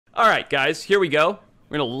All right, guys, here we go.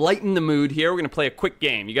 We're going to lighten the mood here. We're going to play a quick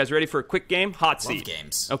game. You guys ready for a quick game? Hot seat. Love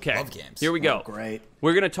games. Okay. Love games. Here we go. Oh, great.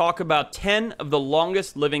 We're going to talk about 10 of the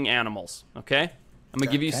longest living animals, okay? I'm going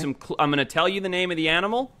to give you some I'm going to tell you the name of the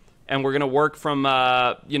animal, and we're going to work from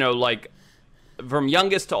from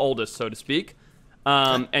youngest to oldest, so to speak.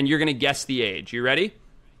 And you're going to guess the age. You ready?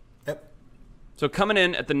 Yep. So coming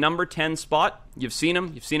in at the number 10 spot, you've seen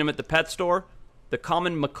him. You've seen him at the pet store. The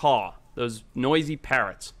common macaw, those noisy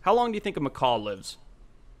parrots. How long do you think a macaw lives?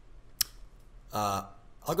 I'll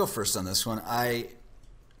go first on this one.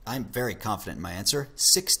 I'm very confident in my answer.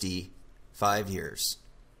 65 years.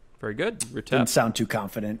 Very good. Didn't sound too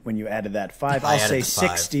confident when you added that 5. I I'll say added the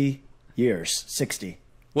 5. 60 years. 60.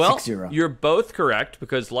 Well, 60. You're both correct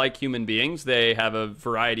because, like human beings, they have a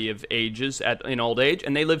variety of ages in old age,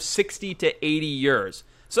 and they live 60 to 80 years.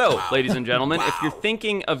 So, ladies and gentlemen, if you're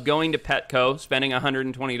thinking of going to Petco, spending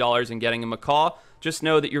 $120 and getting a macaw, just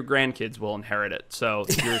know that your grandkids will inherit it. So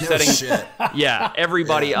you're setting,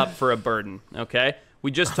 everybody up for a burden. Okay,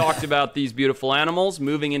 we just talked about these beautiful animals.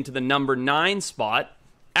 Moving into the number 9 spot,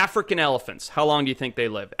 African elephants. How long do you think they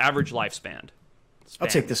live? Average lifespan. I'll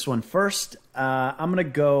take this one first. I'm going to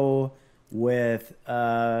go with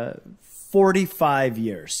 45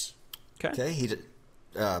 years. Okay. He did.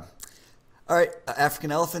 All right,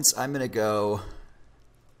 African elephants. I'm going to go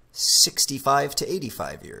 65 to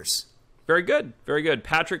 85 years. Very good. Very good.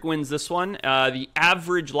 Patrick wins this one. The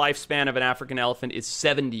average lifespan of an African elephant is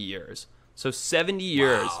 70 years. So 70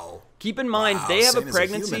 years. Wow. Keep in mind, they have a Same as a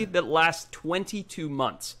pregnancy human. that lasts 22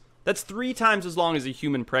 months. That's 3 times as long as a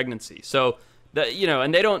human pregnancy. So,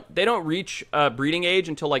 and they don't reach breeding age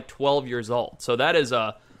until like 12 years old. So that is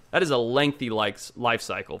a lengthy life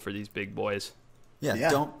cycle for these big boys.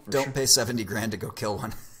 Yeah, don't pay 70 grand to go kill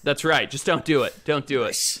one. That's right. Just don't do it. Don't do it.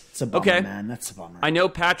 It's a bummer, man. That's a bummer. I know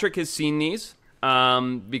Patrick has seen these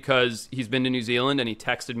because he's been to New Zealand and he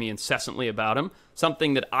texted me incessantly about them.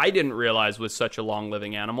 Something that I didn't realize was such a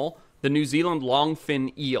long-living animal, the New Zealand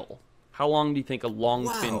longfin eel. How long do you think a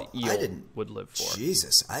long-finned eel would live for?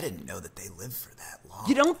 Jesus, I didn't know that they lived for that long.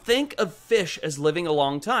 You don't think of fish as living a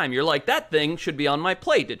long time. You're like, that thing should be on my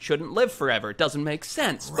plate. It shouldn't live forever. It doesn't make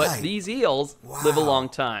sense. Right. But these eels live a long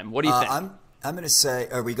time. What do you think? I'm going to say,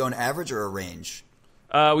 are we going average or a range?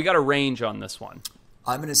 We got a range on this one.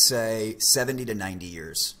 I'm going to say 70 to 90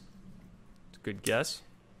 years. Good guess.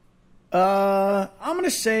 I'm going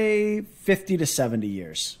to say 50 to 70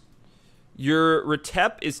 years. Your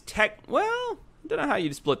retep is well, I don't know how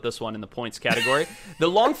you'd split this one in the points category. The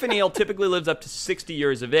longfin eel typically lives up to 60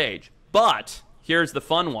 years of age. But here's the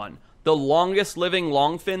fun one. The longest living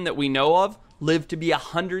longfin that we know of lived to be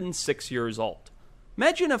 106 years old.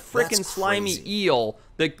 Imagine a frickin' slimy eel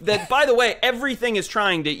that, by the way, everything is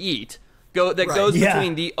trying to eat, goes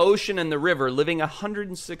between the ocean and the river, living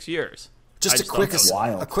 106 years. Just a quick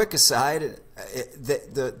aside,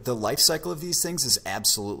 the life cycle of these things is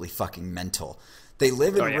absolutely fucking mental. They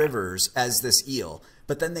live in rivers as this eel,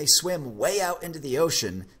 but then they swim way out into the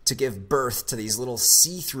ocean to give birth to these little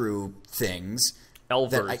see-through things.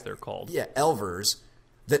 Elvers, they're called. Yeah, elvers,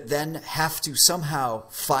 that then have to somehow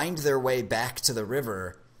find their way back to the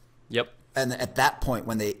river. Yep. And at that point,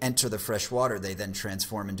 when they enter the fresh water, they then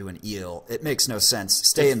transform into an eel. It makes no sense.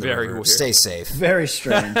 Stay in the river. Weird. Stay safe. Very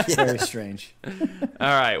strange. Very strange. All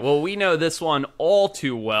right. Well, we know this one all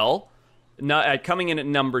too well. Coming in at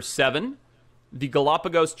number 7, the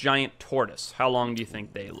Galapagos giant tortoise. How long do you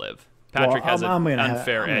think they live? Patrick has an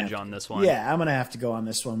unfair edge on this one. Yeah, I'm going to have to go on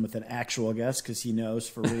this one with an actual guess because he knows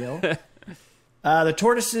for real. The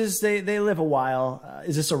tortoises, they live a while.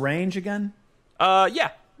 Is this a range again?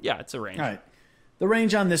 Yeah. Yeah, it's a range. All right. The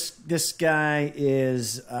range on this guy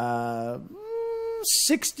is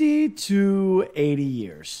 60 to 80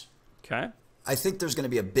 years. Okay. I think there's going to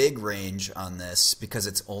be a big range on this because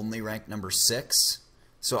it's only ranked number 6.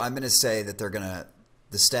 So I'm going to say that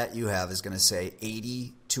the stat you have is going to say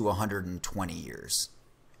 80 to 120 years.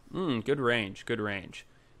 Good range. Good range.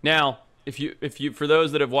 Now, if you for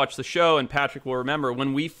those that have watched the show, and Patrick will remember,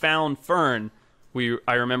 when we found Fern,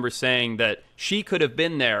 I remember saying that she could have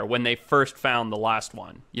been there when they first found the last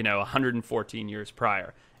one, 114 years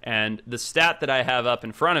prior. And the stat that I have up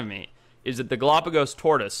in front of me is that the Galapagos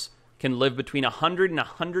tortoise can live between 100 and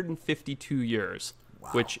 152 years,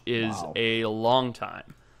 which is a long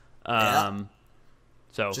time.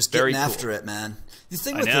 So just very getting cool. after it, man. The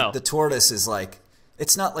thing with the tortoise is like,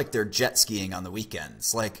 it's not like they're jet skiing on the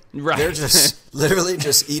weekends. Like they're just literally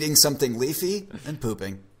just eating something leafy and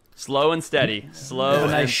pooping. Slow and steady. Slow and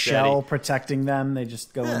a nice steady. shell protecting them. They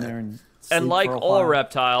just go in there and And like all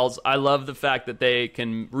reptiles, I love the fact that they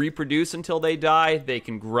can reproduce until they die. They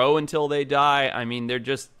can grow until they die. I mean, they're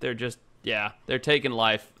taking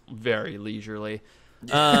life very leisurely.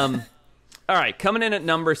 All right, coming in at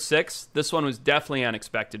number 6. This one was definitely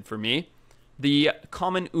unexpected for me. The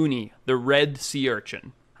common uni, the red sea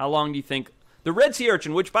urchin. How long do you think... The red sea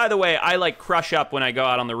urchin, which, by the way, I like crush up when I go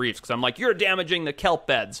out on the reefs, because I'm like, you're damaging the kelp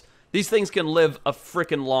beds. These things can live a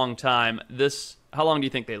freaking long time. How long do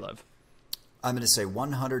you think they live? I'm going to say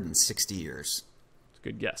 160 years. It's a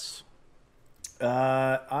good guess.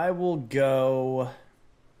 I will go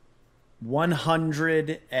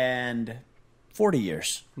 140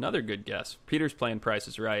 years. Another good guess. Peter's playing Price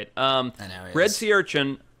is Right. I know. Red is. sea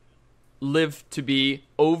urchin lived to be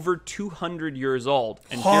over 200 years old,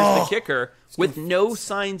 and here's the kicker: with no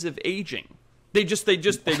signs of aging. They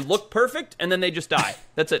look perfect, and then they just die.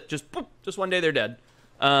 That's it. Just one day they're dead.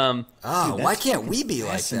 Why can't we be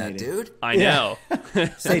like that, dude? I know.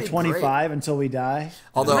 Stay 25 until we die.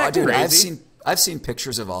 Although, dude, I've seen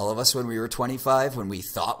pictures of all of us when we were 25, when we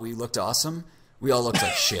thought we looked awesome. We all looked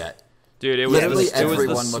like shit. Dude, it was the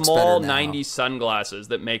looks small better now. 90s sunglasses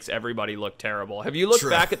that makes everybody look terrible. Have you looked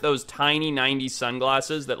back at those tiny 90s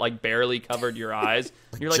sunglasses that like barely covered your eyes?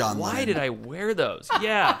 You're like, why did I wear those?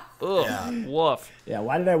 Yeah. Ugh. Yeah. Woof. Yeah,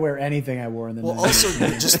 why did I wear anything I wore in the 90s? Well, also,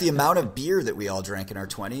 just the amount of beer that we all drank in our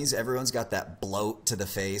 20s, everyone's got that bloat to the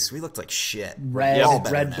face. We looked like shit.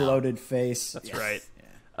 Red bloated face. That's right.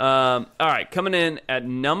 Yeah. All right, coming in at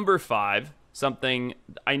number 5, something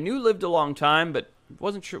I knew lived a long time, but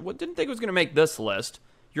wasn't sure. Didn't think it was going to make this list.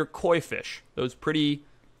 Your koi fish, those pretty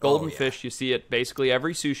golden fish you see at basically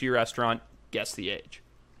every sushi restaurant. Guess the age.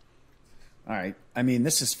 All right. I mean,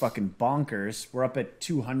 this is fucking bonkers. We're up at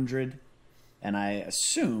 200, and I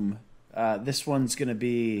assume this one's going to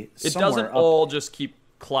be. It doesn't all just keep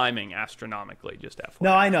climbing astronomically. Just FYI.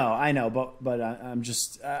 No, I know, but I'm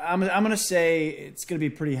just I'm going to say it's going to be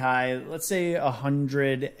pretty high. Let's say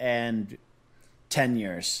 110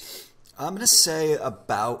 years. I'm going to say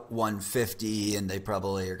about 150, and they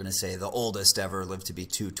probably are going to say the oldest ever lived to be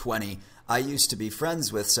 220. I used to be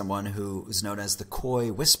friends with someone who was known as the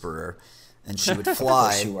Koi Whisperer, and she would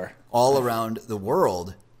fly all around the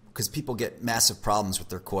world because people get massive problems with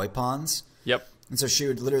their koi ponds. Yep. And so she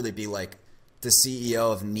would literally be like, the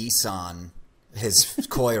CEO of Nissan, his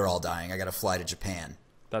koi are all dying. I got to fly to Japan.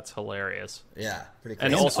 That's hilarious. Yeah, pretty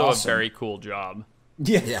crazy. And also awesome. A very cool job.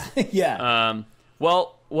 Yeah. Yeah.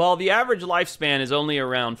 Well, while the average lifespan is only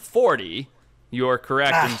around 40, you're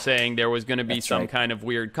correct in saying there was going to be some kind of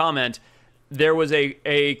weird comment. There was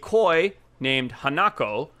a koi named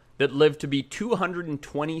Hanako that lived to be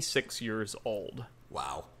 226 years old.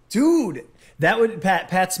 Wow. Dude, that would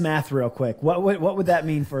Pat's math real quick. What would that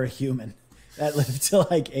mean for a human that lived to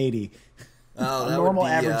like 80? Oh, a normal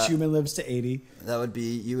average human lives to 80.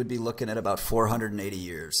 You would be looking at about 480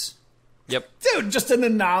 years. Yep. Dude, just an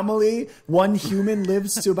anomaly. One human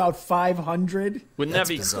lives to about 500. Wouldn't that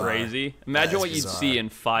be bizarre. Crazy? Imagine what you'd see in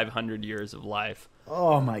 500 years of life.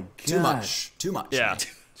 Oh my god. Too much. Yeah.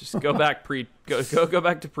 Just go back go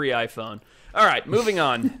back to pre-iPhone. All right, moving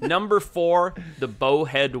on. Number 4, the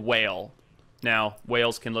bowhead whale. Now,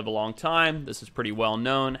 whales can live a long time. This is pretty well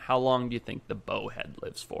known. How long do you think the bowhead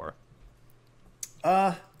lives for?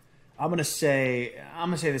 I'm gonna say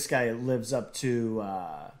this guy lives up to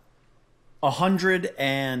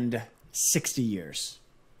 160 years.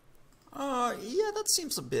 Yeah, that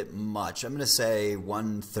seems a bit much. I'm going to say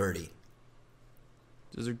 130.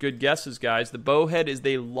 Those are good guesses, guys. The bowhead is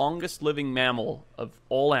the longest living mammal of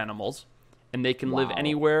all animals, and they can live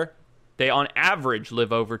anywhere. They, on average,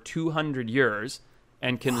 live over 200 years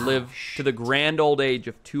and can live to the grand old age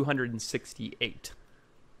of 268.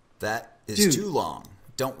 That is too long.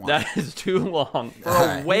 Don't want that. Is too long for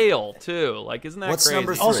a whale, too. Like, isn't that What's crazy?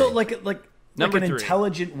 Number 3? Also, like an 3.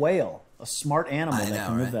 intelligent whale, a smart animal that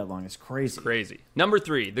can live that long. It's crazy. Crazy. Number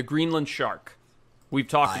 3, the Greenland shark. We've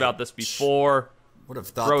talked about this before. Would have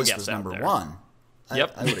thought this was number 1.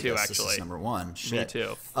 Yep, me too, actually. This is number 1. Shit. Me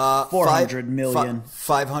too. 400 million.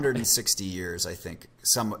 560 years, I think.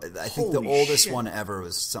 I think the oldest one ever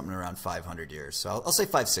was something around 500 years. So I'll say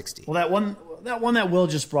 560. Well, that one that Will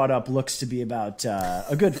just brought up looks to be about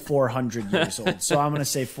a good 400 years old. So I'm going to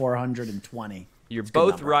say 420. You're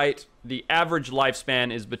both right. The average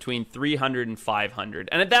lifespan is between 300 and 500.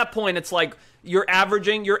 And at that point, it's like your average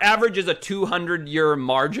is a 200-year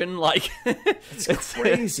margin. Like it's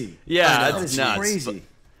crazy. Yeah, that's nuts. Crazy. But,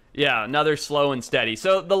 yeah, another slow and steady.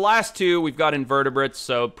 So the last two, we've got invertebrates,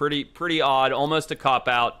 so pretty odd, almost a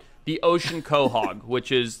cop-out. The ocean quahog,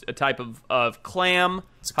 which is a type of clam.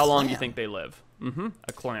 How long do you think they live?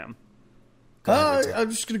 A clam.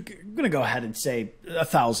 I'm just gonna go ahead and say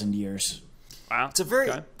 1,000 years. Wow. It's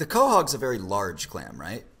the quahog's a very large clam,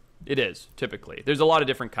 right? It is, typically. There's a lot of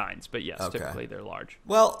different kinds, but yes, typically they're large.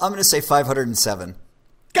 Well, I'm going to say 507.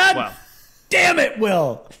 God damn it,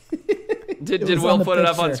 Will! Did Will put it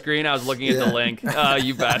up on screen? I was looking at the link.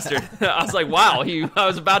 You bastard. I was like, wow. I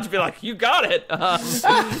was about to be like, you got it.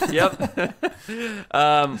 Yep.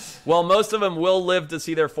 Well, most of them will live to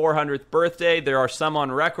see their 400th birthday. There are some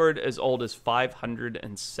on record as old as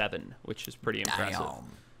 507, which is pretty impressive. Damn.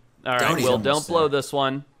 All right, Will, don't blow this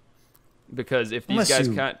one, because if these guys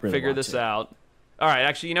can't figure this out. All right,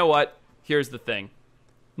 actually, you know what? Here's the thing.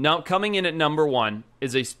 Now, coming in at number 1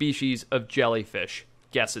 is a species of jellyfish.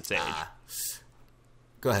 Guess its age.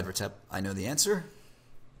 Go ahead, Retep. I know the answer.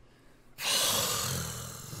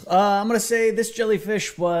 I'm going to say this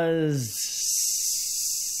jellyfish was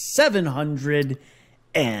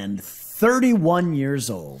 731 years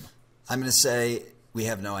old. I'm going to say we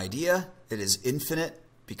have no idea. It is infinite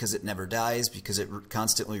because it never dies, because it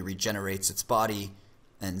constantly regenerates its body,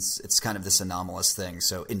 and it's kind of this anomalous thing.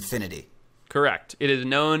 So infinity. Correct. It is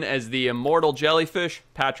known as the immortal jellyfish.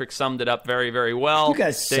 Patrick summed it up very, very well. You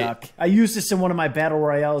guys suck. I used this in one of my battle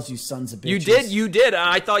royales, you sons of bitches. You did.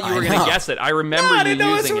 I thought you were going to guess it. I remember you using it.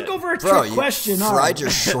 I didn't know go for a trick question. You fried your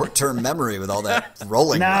short-term memory with all that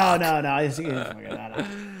rolling rock. No.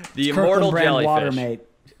 The immortal jellyfish. Watermate.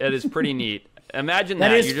 It is pretty neat. Imagine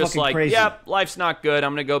that. You're just like, crazy. Yep, life's not good.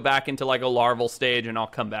 I'm going to go back into like a larval stage, and I'll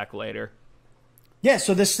come back later. Yeah,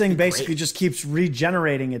 so this thing basically just keeps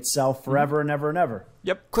regenerating itself forever and ever and ever.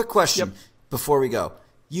 Yep. Quick question before we go.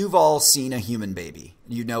 You've all seen a human baby.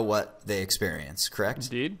 You know what they experience, correct?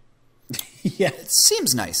 Indeed. Yeah. It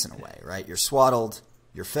seems nice in a way, right? You're swaddled,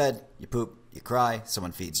 you're fed, you poop, you cry,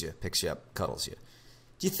 someone feeds you, picks you up, cuddles you.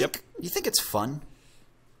 Do you think it's fun?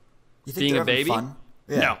 You think being a baby? Fun?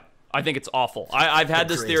 Yeah. No. I think it's awful. I've had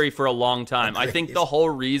this theory for a long time. I think the whole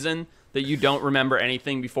reason that you don't remember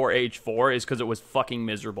anything before age 4 is because it was fucking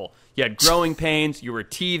miserable. You had growing pains, you were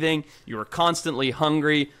teething, you were constantly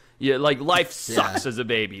hungry. Life sucks as a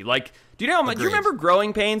baby. Like, do you remember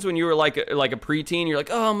growing pains when you were like a preteen? You're like,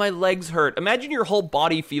 oh, my legs hurt. Imagine your whole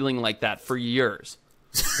body feeling like that for years.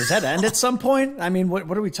 Does that end at some point? I mean,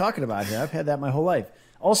 what are we talking about here? I've had that my whole life.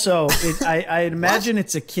 Also, I imagine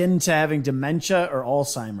it's akin to having dementia or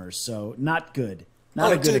Alzheimer's, so not good.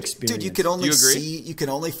 Not a good experience. Dude, you can only you can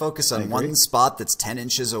only focus on one spot that's 10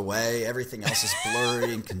 inches away. Everything else is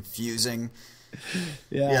blurry and confusing.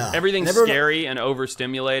 Yeah. Everything's scary and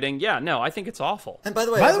overstimulating. Yeah, no, I think it's awful. And by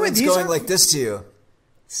the way, everyone's going like this to you.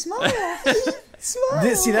 Smile.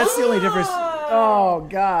 Smile. See, that's the only difference. Oh,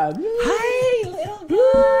 God. Hey, little guy.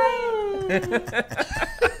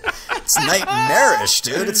 It's nightmarish,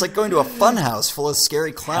 dude. It's like going to a fun house full of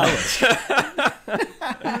scary clowns. All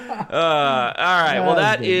right. Well,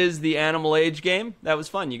 that is the animal age game. That was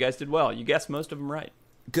fun. You guys did well. You guessed most of them right.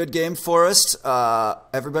 Good game, Forrest.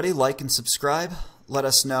 Everybody, like and subscribe. Let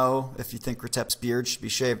us know if you think Retep's beard should be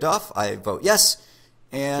shaved off. I vote yes.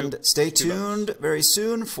 And stay tuned very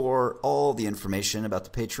soon for all the information about the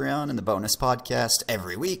Patreon and the bonus podcast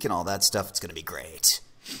every week and all that stuff. It's going to be great.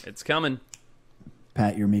 It's coming.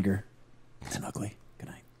 Pat, you're meager and ugly.